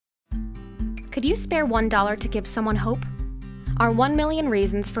Could you spare $1 to give someone hope? Our 1 Million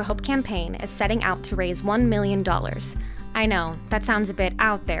Reasons for Hope campaign is setting out to raise $1 million. I know, that sounds a bit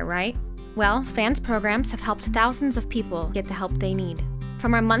out there, right? Well, FAN's programs have helped thousands of people get the help they need.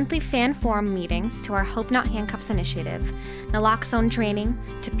 From our monthly fan forum meetings to our Hope Not Handcuffs initiative, naloxone training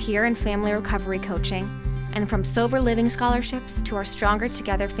to peer and family recovery coaching, and from sober living scholarships to our Stronger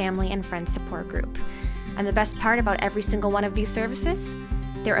Together family and friends support group. And the best part about every single one of these services?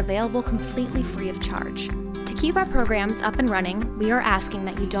 They're available completely free of charge. To keep our programs up and running, we are asking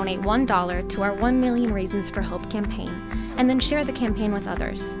that you donate $1 to our 1 Million Reasons for Hope campaign, and then share the campaign with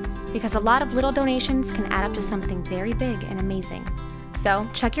others. Because a lot of little donations can add up to something very big and amazing. So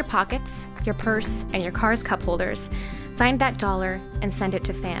check your pockets, your purse, and your car's cup holders. Find that dollar and send it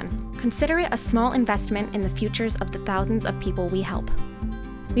to FAN. Consider it a small investment in the futures of the thousands of people we help.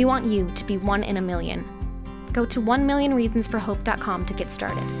 We want you to be one in a million. Go to 1millionreasonsforhope.com to get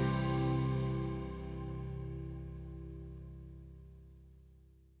started.